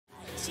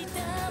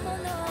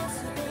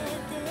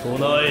唱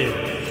えよ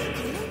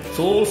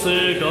創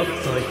世合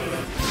体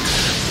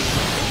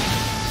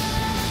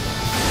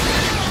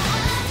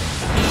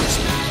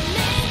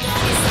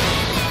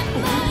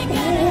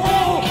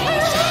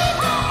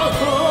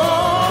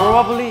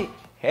Probably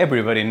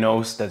everybody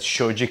knows that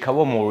Shoji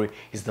Kawamori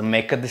is the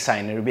mecha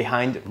designer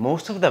behind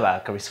most of the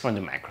Valkyries from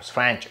the Macross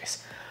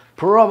franchise.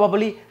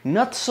 Probably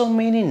not so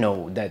many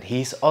know that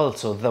he is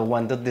also the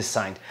one that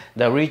designed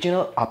the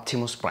original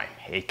Optimus Prime,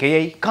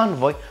 aka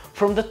Convoy,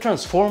 from the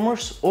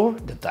Transformers or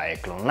the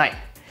Diaclone line.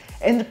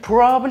 And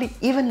probably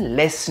even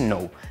less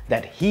know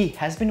that he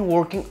has been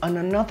working on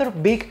another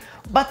big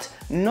but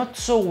not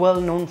so well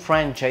known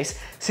franchise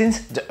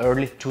since the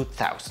early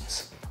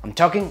 2000s. I'm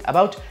talking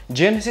about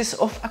Genesis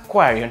of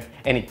Aquarion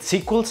and its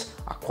sequels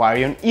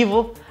Aquarion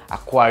Evil,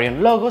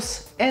 Aquarion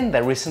Logos, and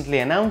the recently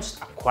announced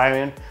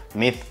Aquarion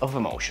Myth of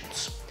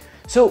Emotions.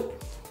 So,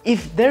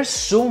 if there's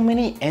so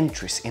many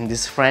entries in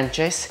this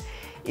franchise,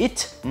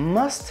 it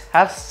must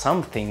have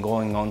something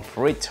going on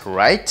for it,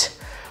 right?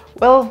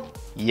 Well,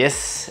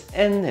 yes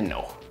and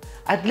no.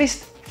 At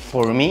least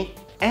for me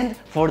and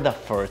for the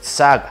first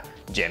saga,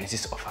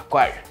 Genesis of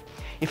Aquarion.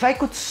 If I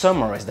could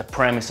summarize the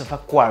premise of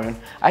Aquarion,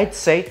 I'd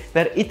say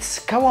that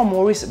it's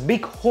Kawamori's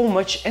big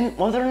homage and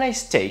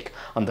modernized take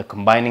on the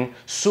combining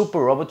super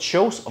robot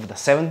shows of the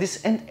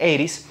 70s and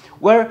 80s,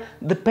 where,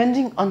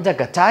 depending on the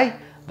gattai,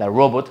 the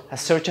robot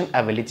has certain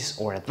abilities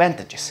or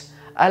advantages,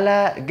 a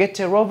la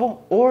Gattai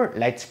Robo or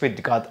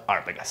Lightspeed God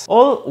Arpegas.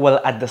 All while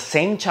at the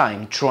same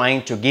time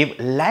trying to give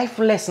life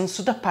lessons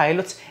to the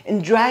pilots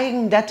and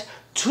dragging that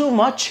too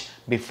much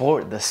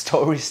before the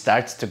story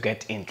starts to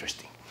get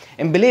interesting.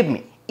 And believe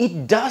me,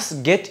 it does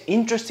get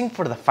interesting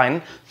for the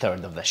final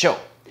third of the show.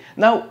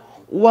 Now,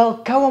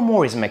 while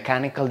Kawamori's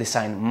mechanical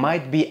design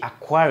might be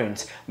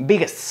Aquarion's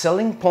biggest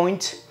selling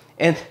point,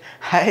 and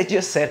I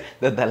just said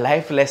that the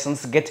life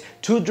lessons get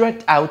too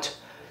dragged out,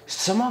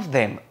 some of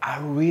them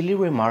are really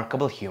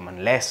remarkable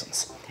human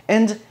lessons.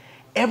 And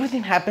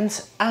everything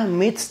happens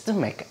amidst the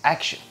mecha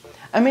action.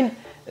 I mean,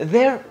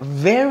 they're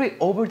very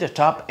over the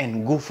top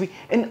and goofy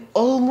and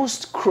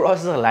almost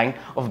cross the line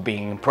of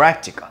being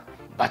impractical.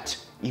 But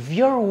if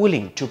you're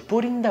willing to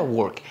put in the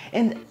work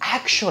and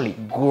actually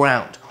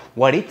ground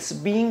what it's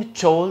being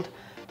told,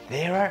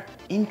 there are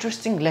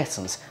interesting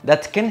lessons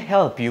that can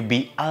help you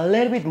be a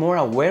little bit more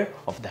aware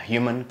of the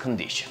human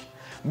condition.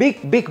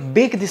 Big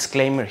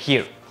disclaimer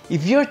here.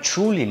 If you're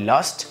truly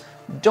lost,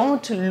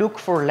 don't look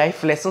for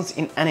life lessons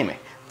in anime.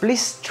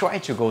 Please try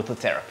to go to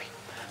therapy.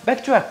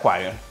 Back to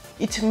Aquarion.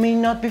 It may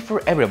not be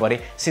for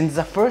everybody, since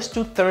the first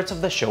 2/3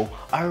 of the show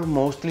are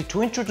mostly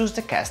to introduce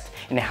the cast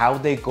and how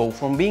they go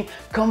from being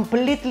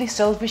completely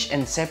selfish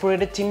and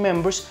separated team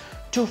members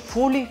to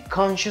fully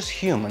conscious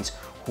humans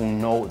who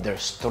know their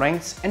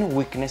strengths and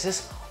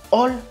weaknesses,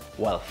 all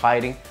while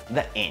fighting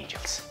the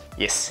angels.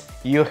 Yes,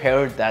 you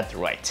heard that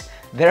right.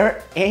 There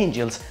are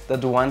angels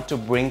that want to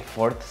bring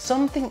forth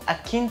something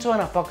akin to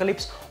an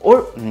apocalypse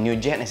or new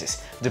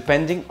genesis,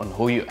 depending on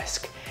who you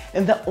ask.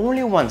 And the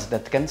only ones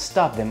that can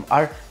stop them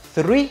are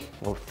three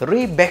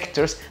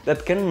vectors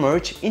that can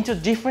merge into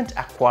different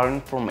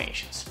Aquarion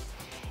formations.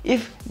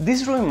 If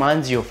this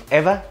reminds you of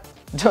Eva,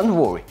 don't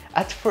worry.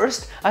 At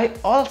first, I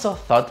also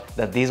thought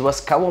that this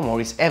was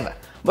Kawamori's Eva,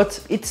 but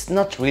it's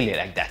not really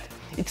like that.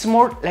 It's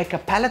more like a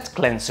palette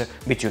cleanser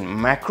between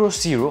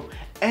Macross Zero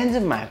and the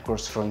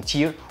Macross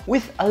Frontier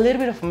with a little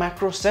bit of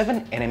Macross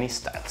 7 enemy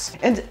styles.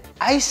 And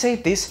I say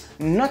this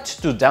not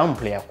to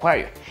downplay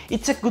Aquarion.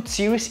 It's a good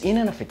series in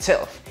and of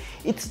itself.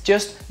 It's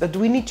just that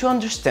we need to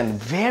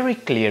understand very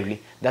clearly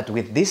that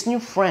with this new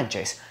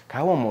franchise,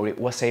 Kawamori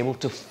was able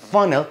to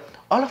funnel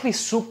all of his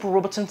super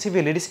robot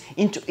sensibilities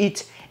into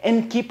it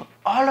and keep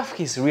all of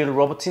his real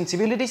robot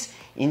sensibilities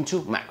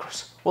into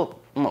Macross. Well,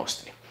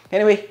 mostly.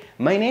 Anyway,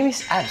 my name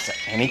is Absa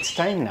and it's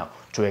time now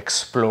to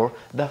explore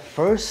the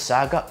first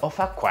saga of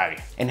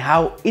Aquarion and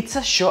how it's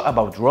a show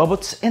about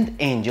robots and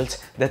angels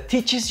that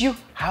teaches you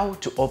how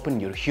to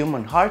open your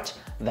human heart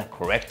the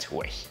correct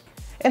way.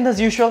 And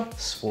as usual,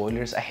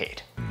 spoilers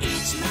ahead.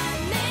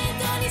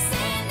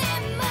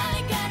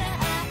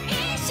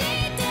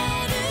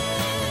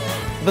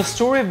 The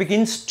story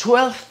begins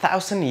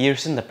 12,000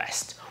 years in the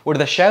past, where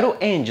the Shadow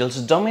Angels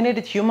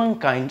dominated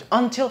humankind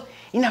until,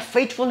 in a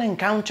fateful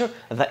encounter,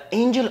 the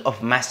Angel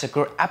of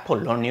Massacre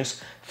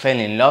Apollonius fell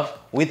in love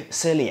with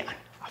Celian,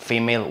 a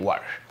female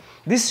warrior.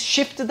 This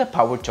shifted the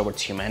power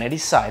towards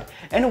humanity's side,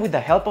 and with the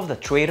help of the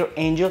traitor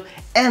angel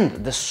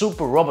and the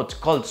super robot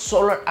called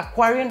Solar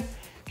Aquarion,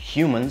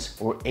 humans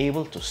were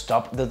able to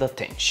stop the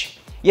Datenshi.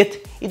 Yet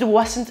it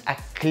wasn't a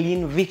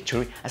clean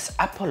victory, as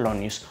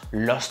Apollonius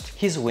lost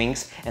his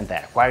wings and the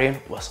Aquarion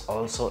was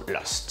also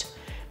lost.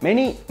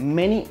 Many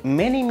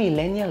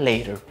millennia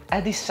later,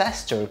 a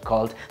disaster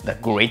called the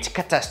Great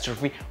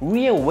Catastrophe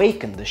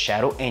reawakened the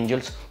Shadow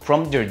Angels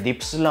from their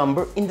deep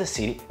slumber in the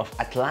city of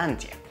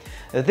Atlantia.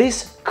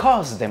 This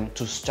caused them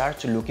to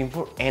start looking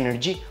for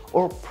energy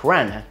or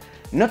prana,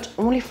 not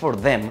only for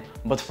them,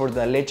 but for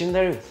the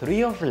legendary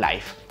Tree of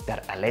Life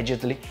that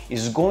allegedly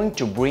is going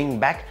to bring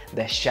back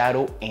the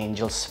Shadow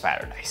Angel's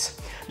paradise.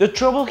 The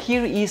trouble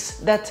here is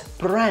that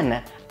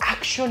prana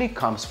actually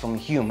comes from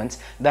humans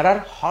that are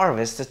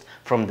harvested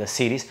from the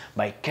cities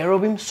by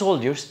cherubim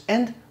soldiers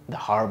and the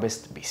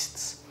harvest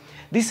beasts.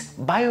 These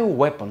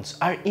bioweapons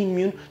are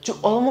immune to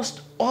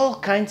almost all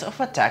kinds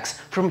of attacks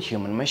from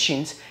human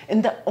machines,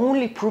 and the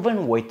only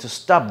proven way to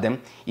stop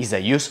them is the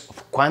use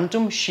of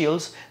quantum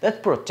shields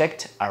that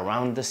protect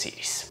around the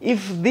cities.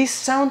 If this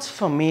sounds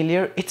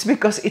familiar, it's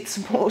because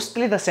it's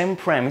mostly the same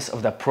premise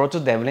of the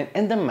Proto-Devlin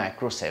and the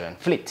Macross 7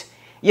 fleet.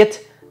 Yet,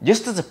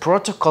 just as the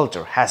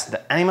Proto-Culture has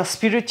the Anima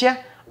Spiritia,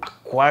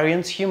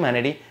 Aquarion's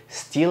humanity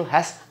still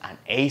has an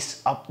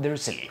ace up their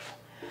sleeve.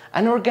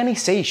 An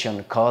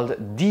organization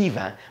called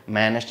Diva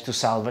managed to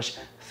salvage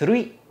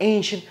 3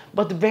 ancient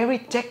but very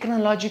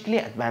technologically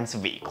advanced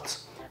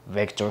vehicles: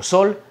 Vector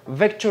Sol,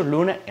 Vector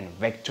Luna and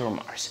Vector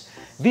Mars.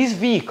 These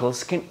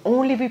vehicles can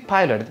only be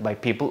piloted by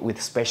people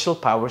with special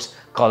powers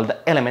called the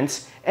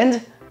Elements,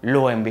 and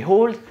lo and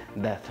behold,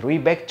 the 3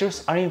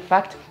 vectors are in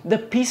fact the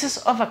pieces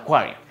of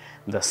Aquarion,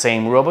 the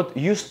same robot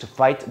used to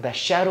fight the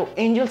Shadow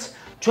Angels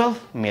 12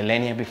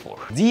 millennia before.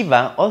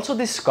 Diva also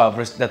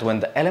discovers that when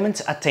the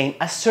elements attain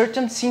a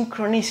certain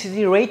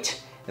synchronicity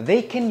rate,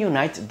 they can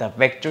unite the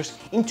vectors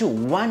into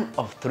one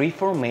of 3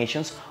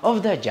 formations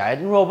of the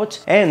giant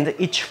robot, and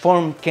each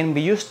form can be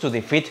used to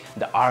defeat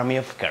the army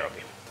of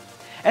cherubim.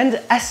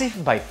 And as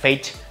if by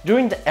fate,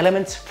 during the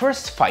elements'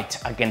 first fight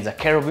against the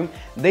cherubim,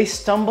 they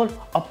stumble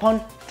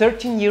upon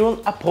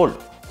 13-year-old Apollo,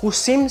 who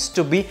seems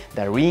to be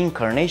the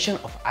reincarnation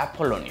of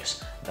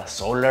Apollonius, the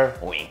solar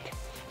wing.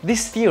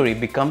 This theory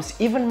becomes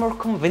even more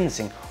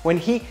convincing when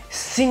he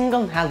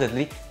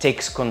single-handedly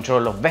takes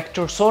control of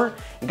Vector Sol,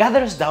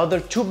 gathers the other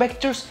 2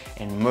 vectors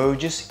and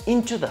merges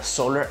into the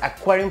solar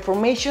Aquarion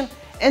formation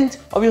and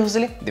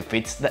obviously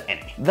defeats the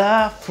enemy.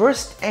 The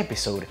first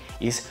episode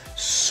is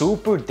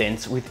super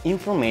dense with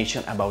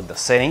information about the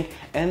setting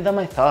and the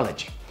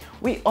mythology.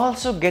 We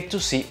also get to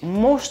see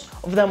most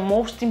of the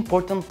most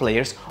important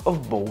players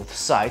of both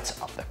sides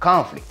of the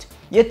conflict.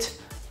 Yet,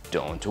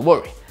 don't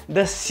worry.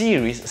 The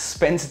series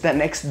spends the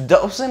next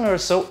dozen or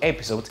so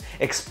episodes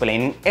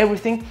explaining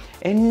everything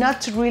and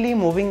not really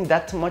moving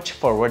that much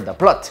forward the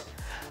plot.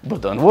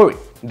 But don't worry,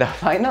 the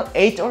final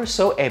 8 or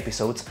so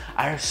episodes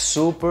are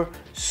super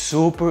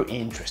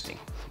interesting.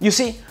 You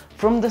see,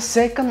 from the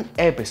 2nd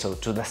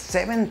episode to the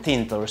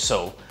 17th or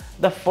so,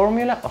 the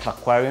formula of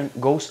Aquarion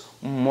goes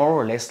more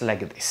or less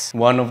like this.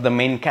 One of the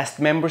main cast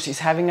members is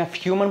having a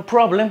human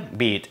problem,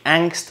 be it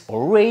angst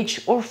or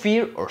rage or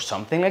fear or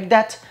something like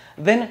that.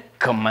 Then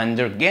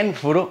Commander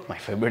Genfuro, my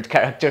favorite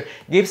character,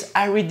 gives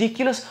a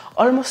ridiculous,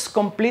 almost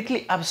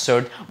completely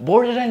absurd,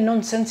 borderline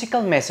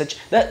nonsensical message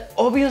that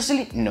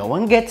obviously no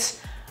one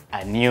gets.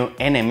 A new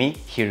enemy,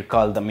 here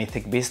called the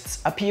Mythic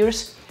Beasts,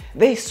 appears.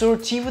 They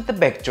sortie with the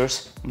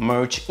vectors,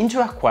 merge into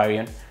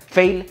Aquarion,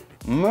 fail,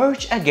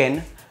 merge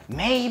again,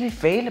 maybe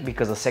fail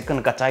because the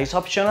second gattai is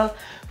optional,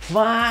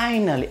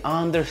 finally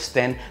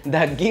understand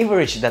the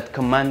gibberish that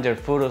Commander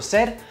Furo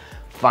said,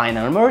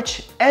 final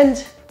merge,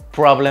 and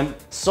problem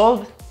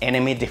solved,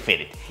 enemy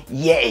defeated.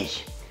 Yay!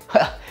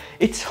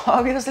 It's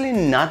obviously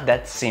not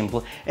that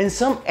simple, and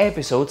some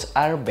episodes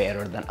are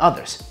better than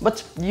others,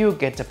 but you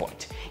get the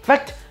point. In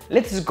fact,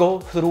 let's go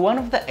through one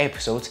of the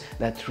episodes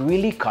that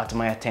really caught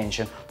my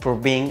attention for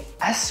being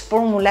as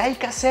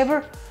formulaic as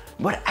ever,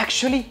 but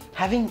actually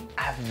having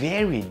a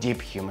very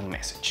deep human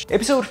message.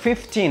 Episode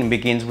 15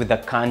 begins with the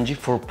kanji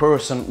for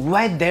person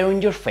right there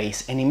in your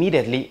face, and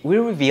immediately we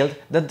revealed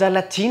that the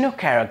Latino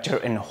character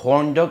and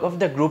horn dog of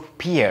the group,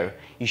 Pierre,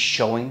 is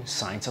showing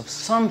signs of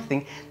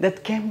something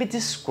that can be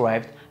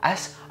described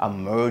as a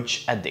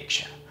merge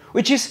addiction,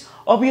 which is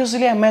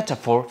obviously a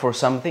metaphor for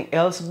something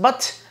else,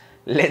 but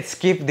let's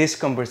keep this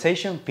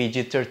conversation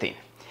PG-13.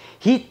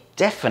 He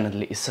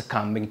definitely is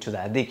succumbing to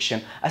the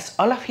addiction as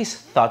all of his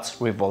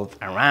thoughts revolve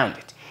around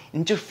it,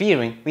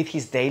 interfering with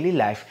his daily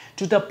life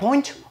to the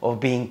point of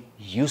being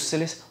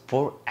useless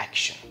for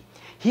action.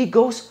 He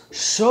goes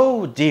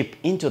so deep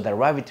into the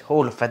rabbit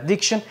hole of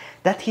addiction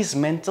that his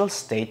mental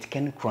state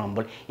can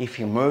crumble if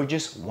he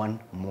merges one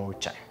more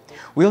time.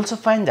 We also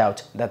find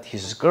out that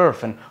his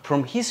girlfriend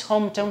from his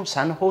hometown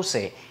San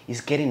Jose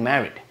is getting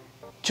married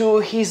to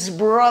his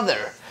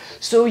brother.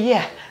 So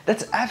yeah,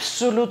 that's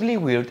absolutely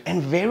weird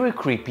and very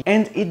creepy,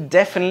 and it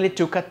definitely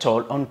took a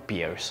toll on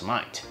Pierre's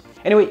mind.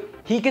 Anyway,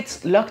 he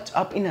gets locked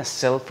up in a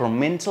cell for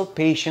mental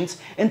patients,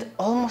 and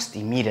almost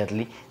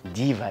immediately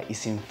Diva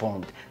is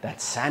informed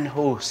that San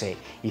Jose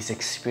is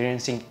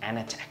experiencing an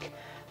attack.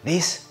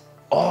 This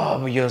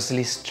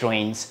obviously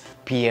strains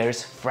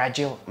Pierre's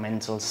fragile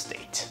mental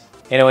state.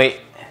 Anyway,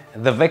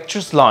 the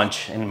vectors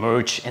launch and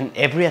merge, and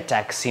every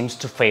attack seems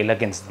to fail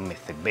against the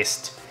Mythic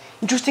Beast.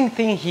 Interesting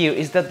thing here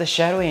is that the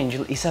Shadow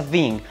Angel is a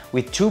being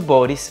with 2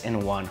 bodies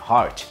and 1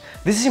 heart.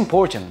 This is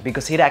important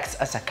because it acts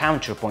as a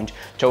counterpoint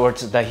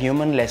towards the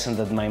human lesson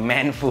that my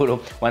man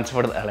Furo wants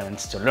for the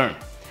elements to learn.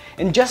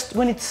 And just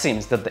when it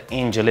seems that the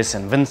angel is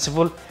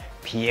invincible,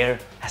 Pierre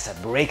has a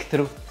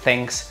breakthrough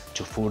thanks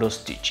to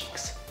Furo's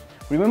teachings.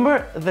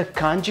 Remember the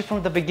kanji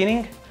from the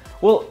beginning?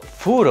 Well,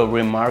 Furo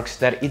remarks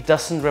that it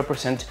doesn't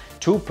represent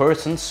two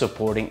persons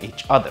supporting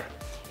each other.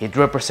 It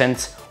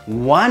represents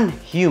one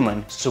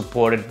human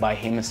supported by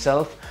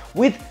himself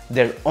with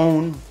their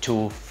own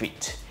 2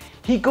 feet.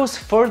 He goes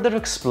further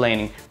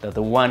explaining that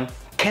the one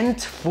can't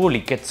fully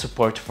get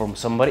support from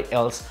somebody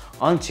else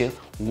until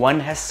one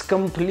has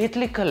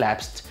completely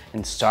collapsed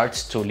and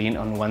starts to lean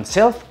on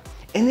oneself,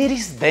 and it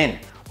is then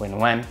when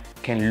one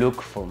can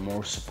look for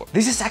more support.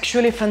 This is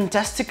actually a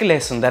fantastic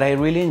lesson that I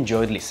really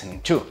enjoyed listening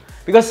to,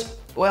 because,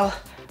 well,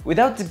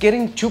 without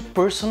getting too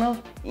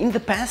personal, in the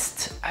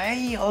past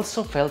I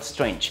also felt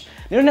strange.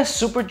 Not in a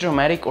super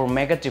dramatic or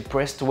mega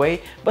depressed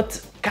way,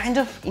 but kind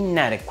of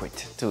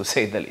inadequate, to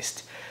say the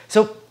least.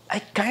 So I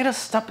kinda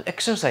stopped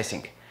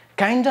exercising,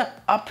 kinda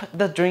upped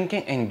the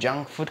drinking and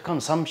junk food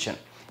consumption,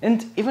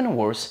 and even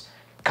worse,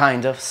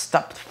 kind of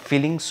stopped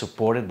feeling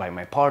supported by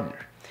my partner.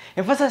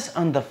 Emphasis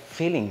on the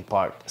feeling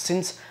part,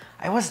 since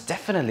I was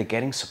definitely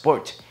getting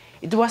support.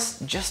 It was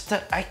just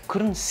that I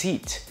couldn't see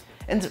it.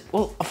 And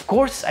well, of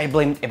course I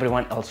blamed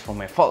everyone else for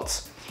my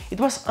faults. It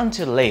was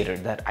until later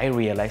that I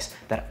realized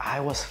that I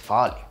was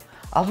falling,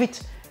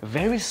 albeit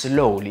very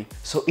slowly,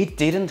 so it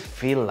didn't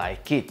feel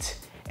like it.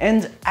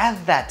 And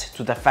add that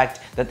to the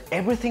fact that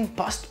everything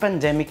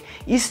post-pandemic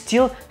is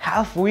still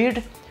half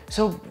weird,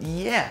 so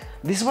yeah,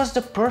 this was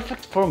the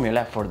perfect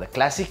formula for the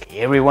classic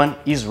everyone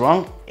is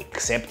wrong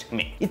except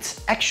me.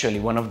 It's actually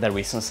one of the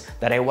reasons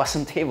that I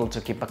wasn't able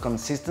to keep a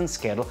consistent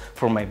schedule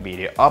for my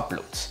video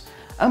uploads.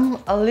 I'm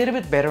a little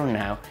bit better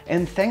now,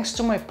 and thanks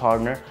to my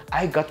partner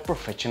I got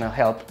professional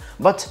help,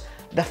 but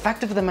the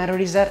fact of the matter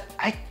is that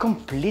I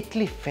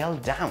completely fell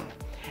down.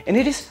 And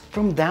it is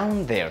from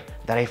down there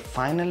that I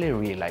finally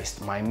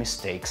realized my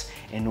mistakes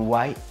and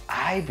why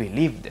I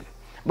believed them.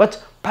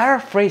 But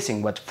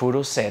paraphrasing what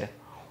Furo said,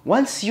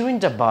 once you're in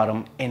the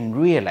bottom and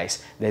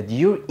realize that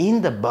you're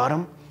in the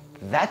bottom,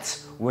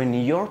 that's when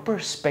your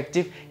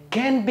perspective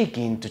can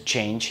begin to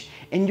change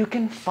and you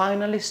can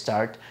finally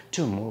start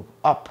to move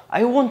up.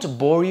 I won't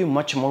bore you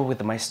much more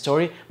with my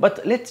story,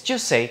 but let's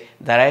just say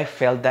that I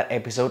felt that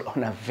episode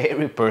on a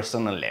very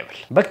personal level.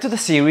 Back to the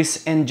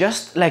series, and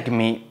just like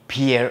me,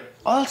 Pierre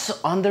also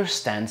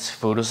understands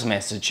Furo's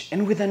message,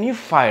 and with a new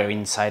fire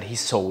inside his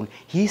soul,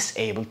 he is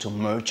able to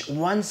merge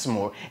once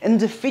more and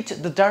defeat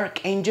the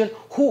Dark Angel,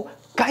 who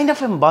kind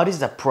of embodies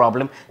the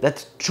problem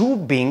that two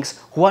beings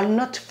who are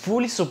not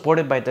fully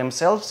supported by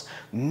themselves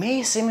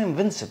may seem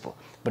invincible,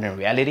 but in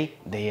reality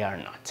they are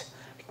not.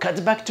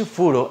 Cut back to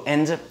Furo,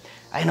 and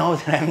I know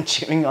that I'm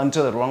cheering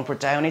onto the wrong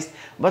protagonist,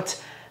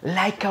 but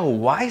like a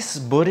wise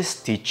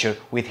Buddhist teacher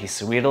with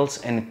his riddles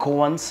and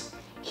koans,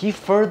 he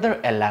further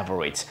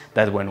elaborates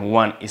that when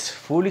one is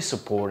fully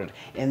supported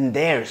and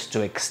dares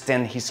to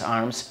extend his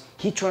arms,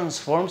 he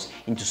transforms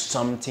into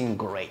something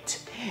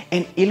great,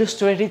 and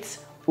illustrates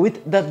it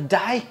with the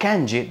Dai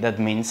kanji that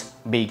means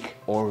big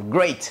or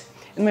great.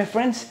 And my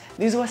friends,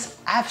 this was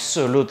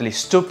absolutely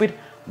stupid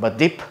but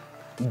deep,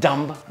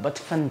 dumb but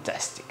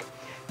fantastic.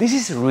 This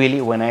is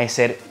really when I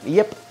said,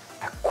 yep,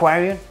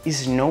 Aquarion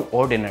is no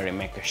ordinary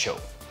mecha show.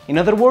 In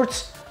other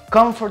words,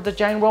 come for the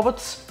giant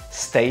robots,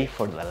 stay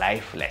for the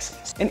life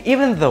lessons. And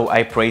even though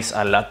I praise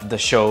a lot the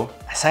show,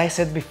 as I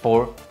said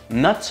before,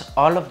 not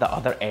all of the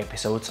other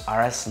episodes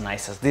are as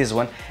nice as this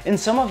one, and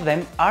some of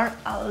them are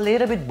a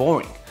little bit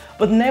boring,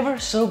 but never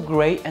so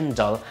grey and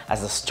dull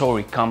as the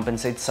story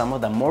compensates some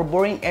of the more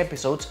boring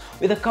episodes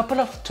with a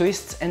couple of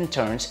twists and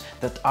turns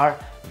that are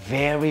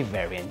very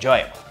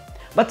enjoyable.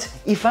 But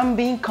if I'm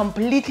being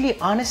completely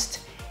honest,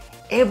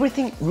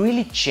 everything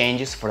really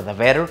changes for the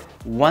better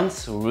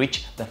once we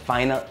reach the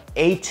final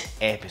 8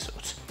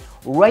 episodes,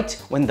 right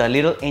when the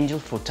little angel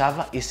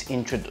Futaba is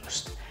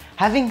introduced.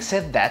 Having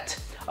said that,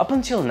 up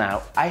until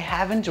now I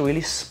haven't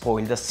really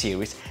spoiled the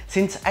series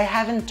since I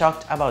haven't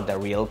talked about the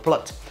real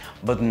plot,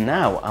 but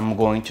now I'm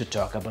going to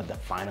talk about the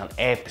final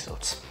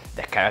episodes,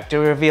 the character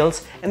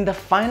reveals, and the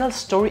final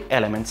story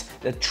elements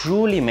that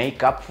truly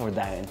make up for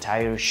the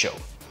entire show.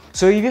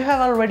 So if you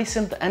have already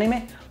seen the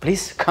anime,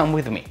 please come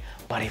with me,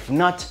 but if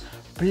not,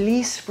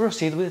 please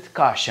proceed with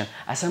caution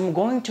as I'm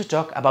going to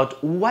talk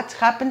about what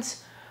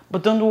happens,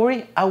 but don't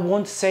worry, I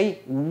won't say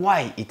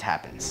why it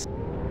happens.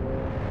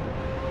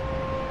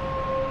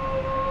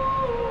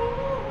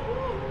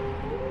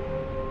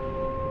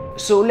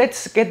 So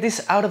let's get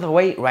this out of the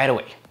way right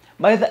away.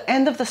 By the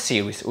end of the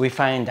series, we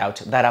find out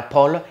that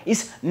Apollo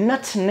is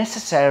not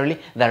necessarily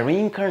the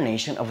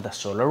reincarnation of the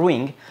solar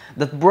wing,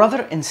 that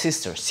brother and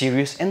sister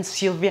Sirius and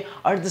Sylvia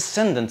are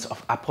descendants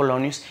of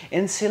Apollonius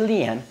and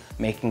Cillian,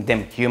 making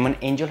them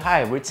human-angel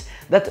hybrids,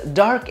 that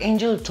Dark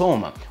Angel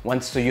Toma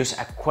wants to use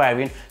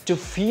Aquarion to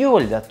fuel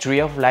the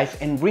Tree of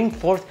Life and bring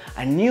forth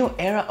a new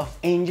era of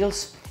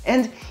angels,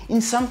 and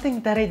in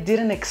something that I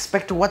didn't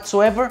expect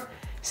whatsoever,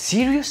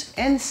 Sirius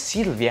and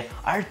Sylvia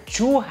are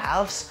two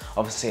halves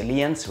of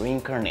Cillian's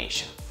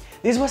reincarnation.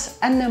 This was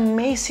an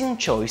amazing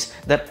choice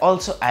that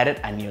also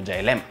added a new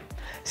dilemma.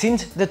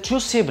 Since the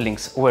two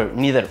siblings were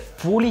neither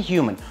fully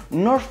human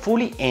nor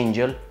fully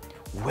angel,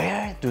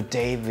 where do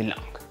they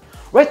belong?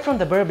 Right from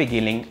the very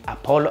beginning,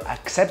 Apollo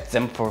accepts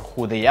them for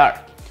who they are.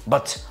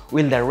 But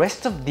will the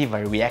rest of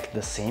Diva react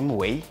the same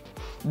way?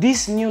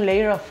 This new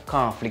layer of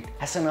conflict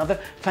has another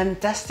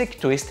fantastic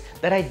twist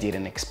that I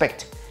didn't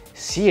expect.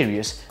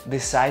 Sirius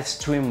decides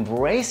to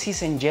embrace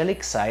his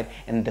angelic side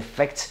and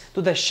defects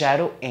to the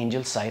Shadow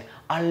Angel side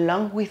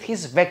along with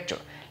his Vector,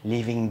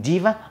 leaving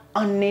Diva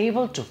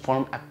unable to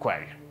form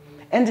Aquarion.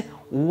 And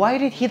why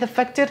did he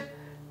defected?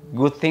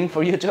 Good thing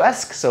for you to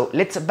ask, so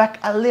let's back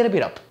a little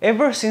bit up.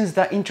 Ever since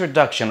the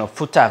introduction of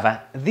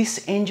Futaba,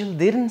 this angel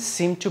didn't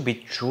seem to be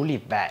truly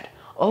bad,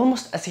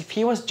 almost as if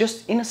he was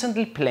just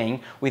innocently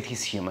playing with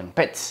his human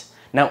pets.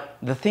 Now,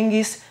 the thing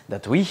is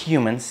that we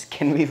humans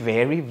can be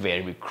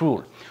very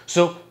cruel.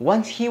 So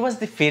once he was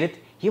defeated,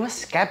 he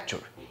was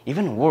captured.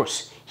 Even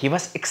worse, he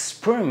was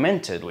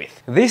experimented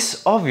with.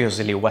 This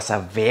obviously was a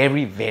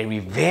very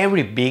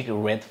big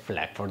red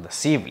flag for the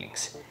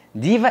siblings.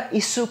 Diva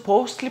is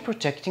supposedly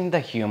protecting the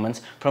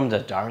humans from the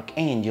Dark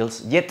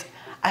Angels, yet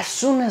as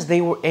soon as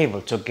they were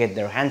able to get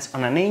their hands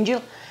on an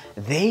angel,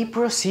 they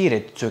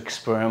proceeded to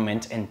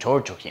experiment and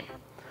torture him.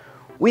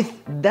 With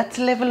that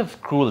level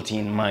of cruelty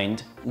in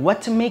mind,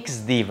 what makes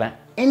Diva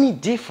any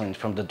different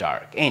from the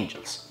Dark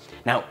Angels?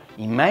 Now,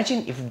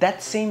 imagine if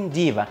that same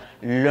Diva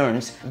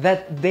learns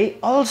that they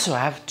also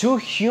have two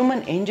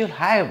human-angel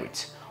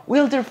hybrids.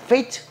 Will their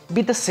fate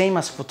be the same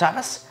as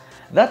Futaba's?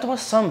 That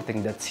was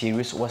something that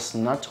Sirius was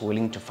not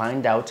willing to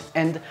find out,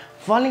 and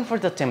falling for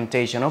the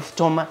temptation of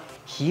Toma,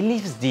 he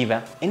leaves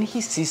Diva and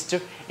his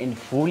sister and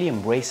fully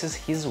embraces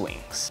his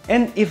wings.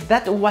 And if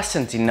that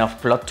wasn't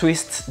enough plot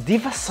twists,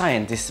 Diva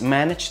scientists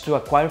managed to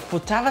acquire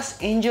Futaba's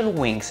angel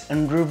wings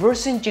and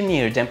reverse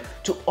engineer them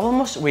to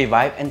almost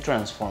revive and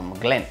transform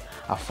Glenn,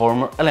 a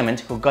former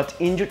element who got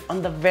injured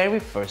on the very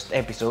first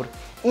episode,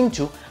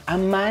 into a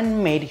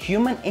man-made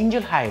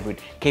human-angel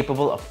hybrid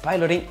capable of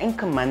piloting and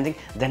commanding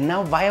the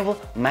now viable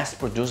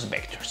mass-produced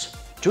vectors.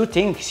 Two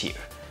things here.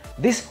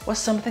 This was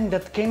something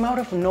that came out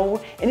of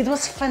nowhere and it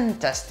was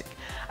fantastic.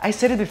 I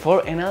said it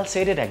before and I'll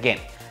say it again.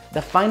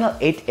 The final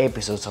 8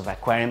 episodes of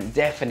Aquarium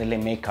definitely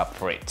make up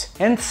for it.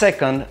 And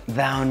second,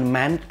 the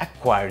unmanned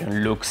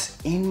Aquarion looks,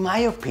 in my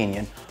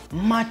opinion,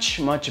 much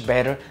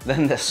better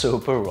than the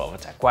Super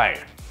Robot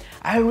Aquarion.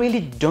 I really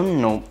don't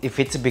know if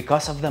it's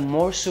because of the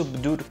more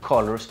subdued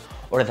colors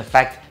or the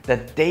fact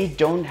that they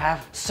don't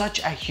have such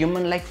a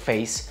human-like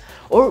face,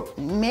 or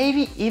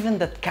maybe even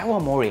that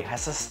Kawamori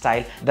has a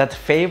style that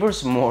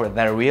favors more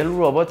the real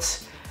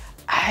robots.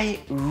 I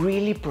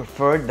really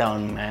preferred the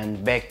unmanned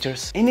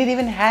vectors, and it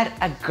even had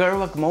a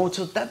Gerwag mode,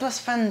 so that was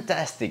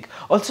fantastic.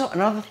 Also,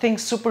 another thing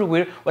super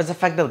weird was the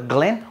fact that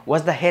Glenn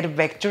was the head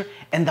vector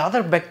and the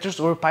other vectors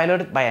were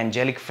piloted by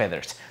angelic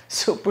feathers.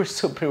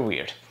 Super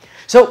weird.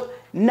 So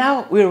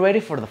now we're ready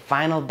for the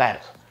final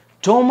battle.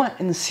 Toma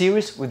and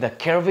Sirius with the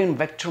Kerovin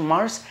Vector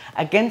Mars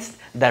against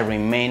the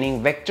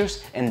remaining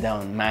vectors and the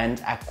unmanned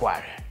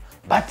Aquarion.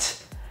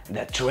 But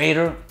the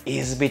traitor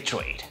is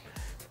betrayed.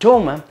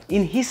 Toma,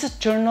 in his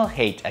eternal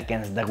hate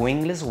against the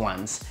wingless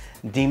ones,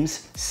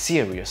 deems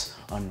Sirius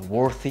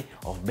unworthy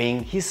of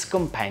being his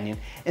companion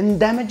and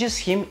damages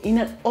him in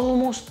an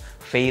almost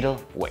fatal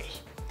way.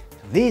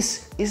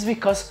 This is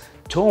because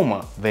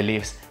Toma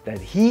believes that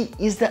he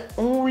is the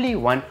only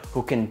one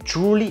who can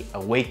truly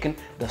awaken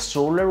the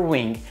solar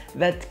wing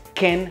that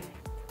can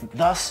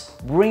thus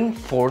bring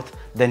forth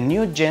the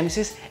new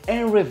Genesis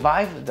and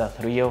revive the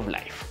Tree of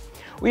Life.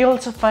 We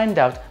also find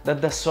out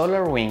that the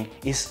solar wing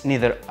is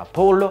neither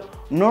Apollo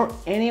nor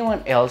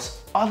anyone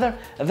else other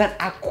than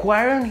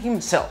Aquarion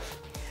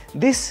himself.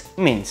 This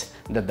means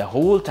that the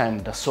whole time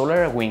the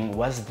solar wing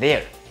was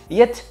there,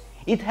 yet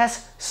it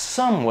has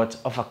somewhat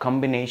of a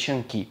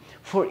combination key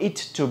for it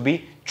to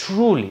be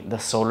truly the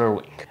solar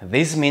wing.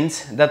 This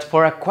means that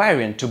for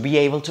Aquarion to be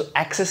able to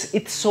access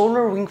its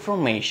solar wing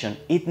formation,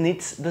 it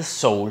needs the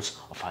souls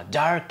of a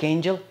dark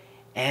angel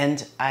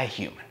and a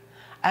human.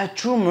 A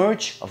true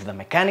merge of the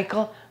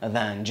mechanical, the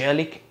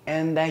angelic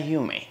and the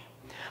humane.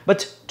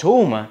 But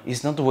Toma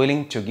is not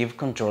willing to give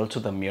control to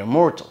the mere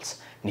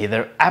mortals.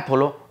 Neither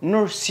Apollo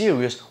nor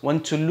Sirius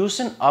want to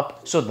loosen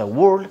up, so the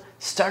world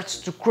starts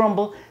to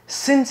crumble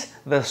since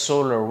the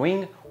solar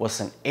wing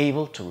wasn't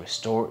able to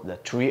restore the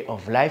Tree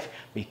of Life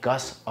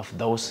because of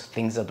those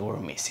things that were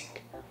missing.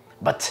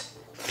 But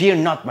fear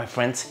not, my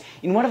friends.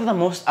 In one of the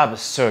most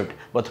absurd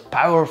but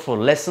powerful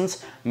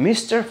lessons,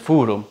 Mr.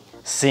 Furo,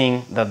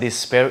 seeing the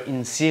despair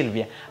in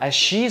Sylvia as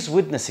she is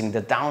witnessing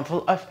the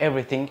downfall of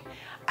everything,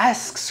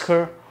 asks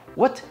her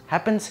what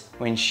happens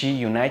when she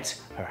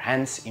unites her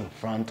hands in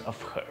front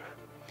of her.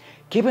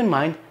 Keep in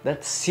mind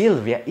that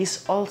Sylvia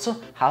is also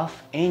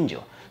half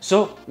angel,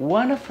 so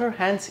one of her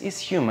hands is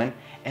human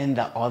and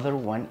the other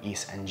one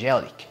is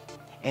angelic.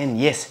 And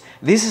yes,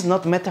 this is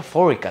not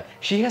metaphorical,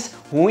 she has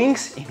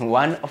wings in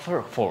one of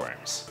her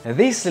forearms.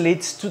 This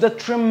leads to the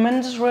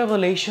tremendous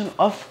revelation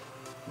of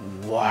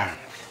warmth.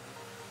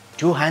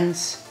 Two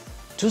hands,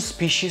 two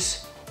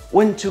species,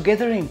 when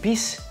together in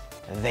peace,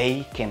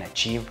 they can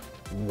achieve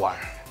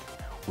warmth.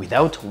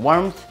 Without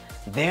warmth,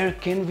 there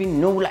can be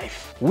no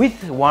life.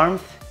 With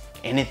warmth,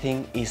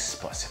 anything is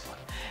possible.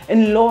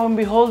 And lo and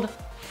behold,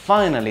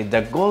 finally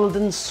the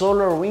golden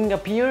solar wing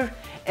appeared,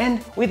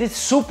 and with its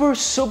super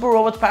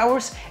robot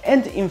powers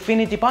and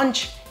infinity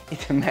punch,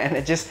 it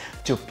manages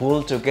to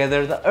pull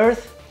together the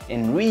earth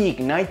and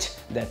reignite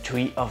the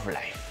tree of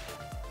life.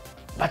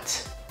 But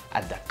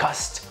at the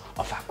cost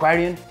of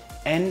Aquarion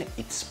and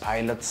its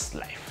pilot's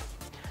life.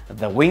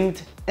 The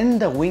winged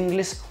and the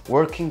wingless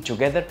working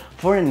together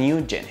for a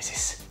new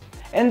Genesis.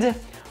 And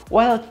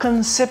while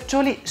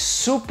conceptually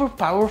super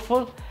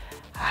powerful,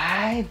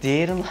 I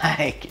didn't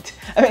like it.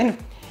 I mean,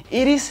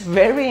 it is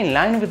very in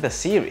line with the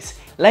series,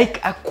 like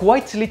a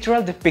quite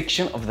literal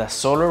depiction of the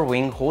solar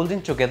wing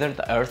holding together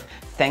the earth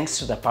thanks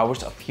to the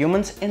powers of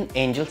humans and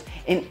angels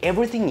and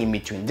everything in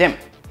between them.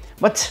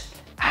 But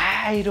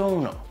I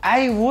don't know.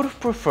 I would have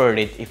preferred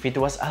it if it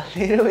was a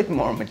little bit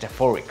more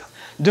metaphorical.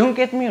 Don't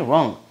get me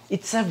wrong,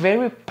 it's a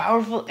very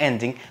powerful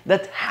ending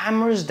that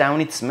hammers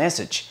down its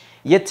message,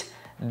 yet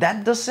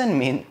that doesn't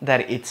mean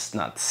that it's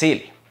not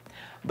silly.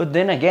 But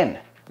then again,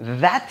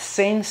 that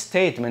same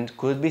statement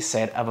could be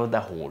said about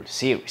the whole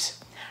series.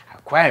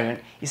 Aquarion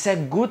is a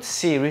good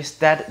series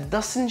that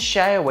doesn't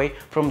shy away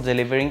from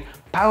delivering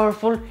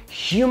powerful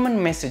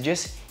human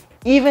messages,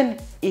 even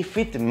if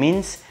it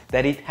means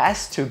that it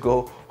has to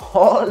go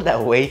all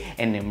the way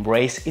and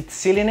embrace its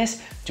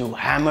silliness to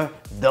hammer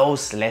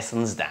those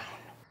lessons down.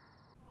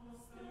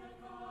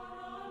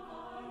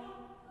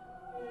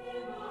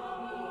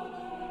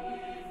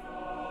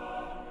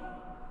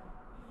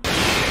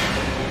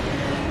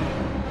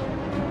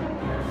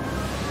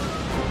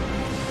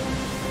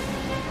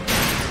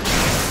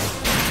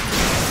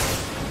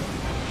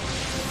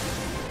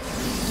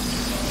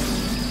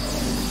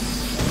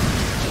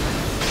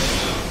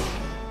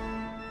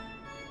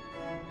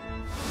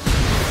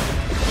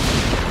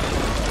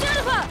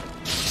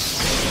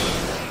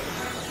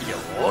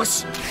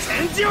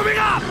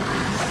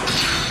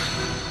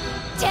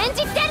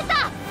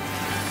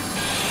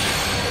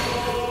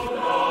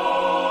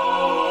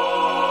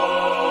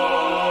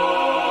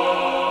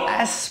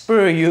 As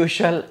per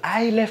usual,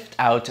 I left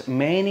out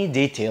many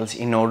details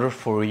in order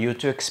for you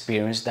to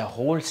experience the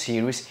whole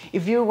series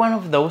if you're one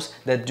of those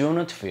that do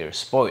not fear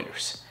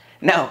spoilers.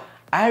 Now,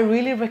 I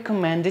really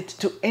recommend it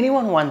to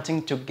anyone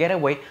wanting to get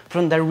away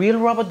from the real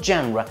robot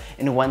genre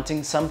and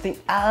wanting something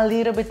a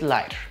little bit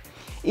lighter.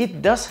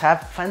 It does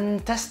have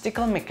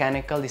fantastical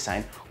mechanical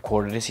design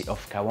courtesy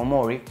of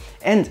Kawamori,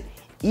 and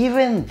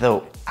even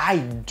though I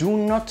do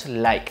not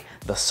like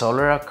the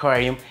solar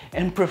aquarium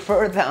and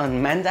prefer the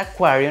unmanned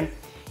Aquarion,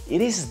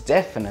 it is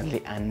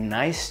definitely a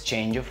nice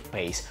change of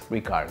pace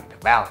regarding the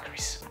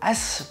Valkyries.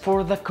 As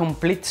for the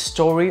complete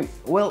story,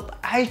 well,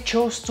 I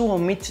chose to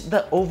omit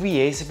the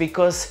OVAs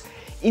because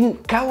in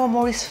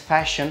Kawamori's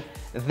fashion,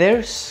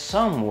 there's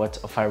somewhat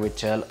of a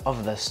retell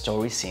of the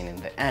story seen in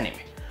the anime,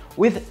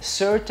 with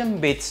certain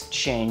bits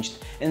changed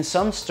and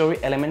some story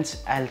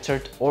elements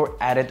altered or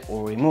added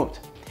or removed.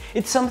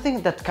 It's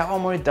something that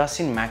Kawamori does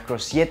in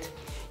Macross, yet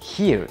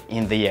here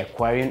in the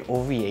Aquarion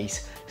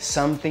OVAs,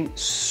 something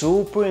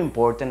super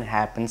important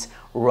happens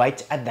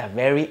right at the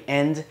very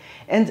end,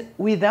 and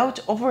without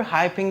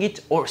overhyping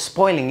it or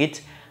spoiling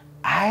it,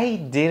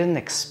 I didn't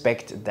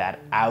expect that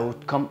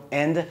outcome,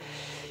 and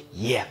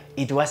yeah,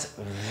 it was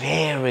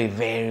very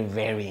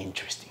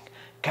interesting.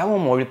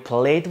 Kawamori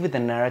played with the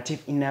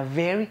narrative in a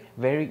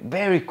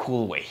very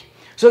cool way.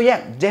 So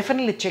yeah,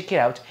 definitely check it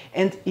out,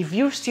 and if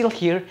you're still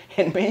here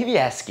and maybe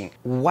asking,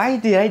 why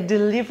did I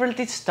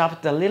deliberately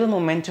stop the little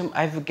momentum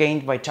I've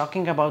gained by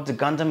talking about the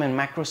Gundam and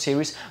Macross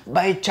series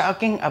by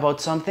talking about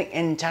something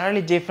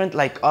entirely different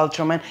like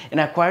Ultraman and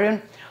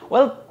Aquarion?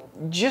 Well,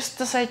 just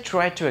as I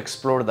try to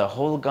explore the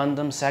whole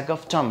Gundam saga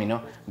of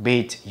Tomino, be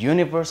it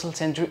Universal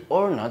Century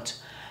or not,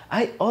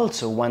 I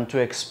also want to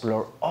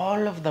explore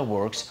all of the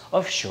works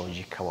of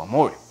Shoji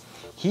Kawamori.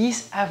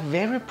 He's a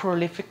very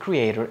prolific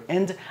creator,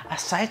 and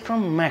aside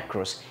from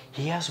Macross,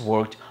 he has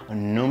worked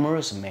on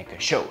numerous mecha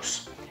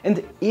shows.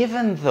 And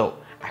even though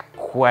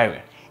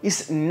Aquarion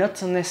is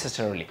not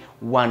necessarily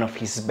one of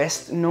his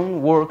best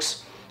known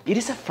works, it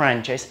is a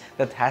franchise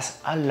that has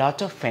a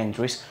lot of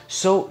entries,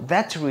 so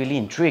that really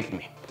intrigued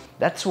me.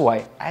 That's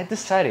why I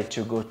decided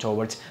to go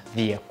towards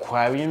the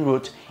Aquarion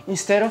route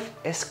instead of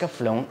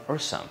Escaflowne or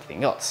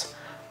something else.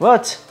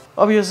 But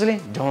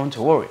obviously, don't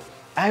worry.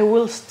 I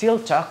will still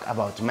talk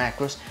about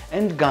Macross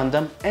and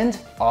Gundam and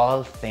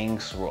all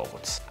things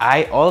robots.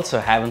 I also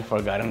haven't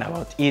forgotten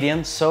about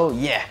Ideon, so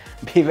yeah,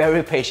 be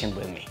very patient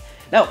with me.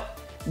 Now,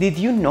 did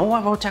you know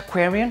about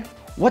Aquarion?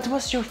 What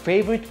was your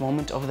favorite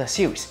moment of the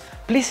series?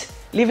 Please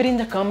leave it in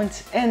the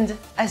comments, and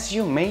as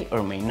you may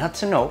or may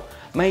not know,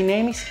 my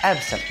name is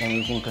Absa, and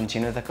you can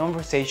continue the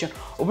conversation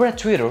over at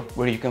Twitter,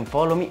 where you can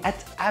follow me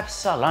at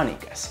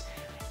Absalonicas,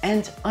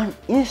 and on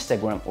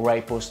Instagram, where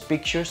I post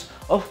pictures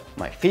of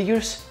my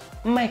figures,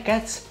 my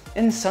cats,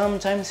 and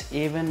sometimes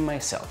even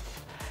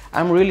myself.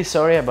 I'm really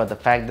sorry about the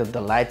fact that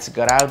the lights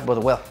got out,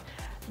 but well,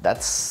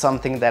 that's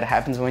something that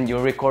happens when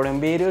you're recording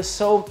videos,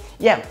 so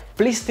yeah,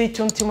 please stay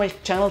tuned to my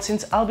channel,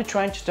 since I'll be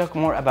trying to talk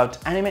more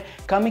about anime,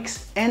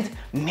 comics, and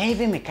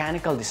maybe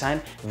mechanical design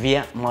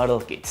via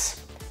model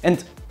kits.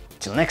 And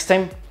till next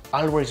time,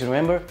 always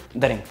remember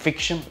that in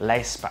fiction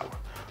lies power,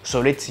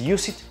 so let's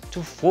use it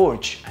to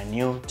forge a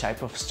new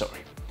type of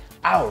story,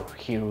 our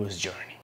hero's journey.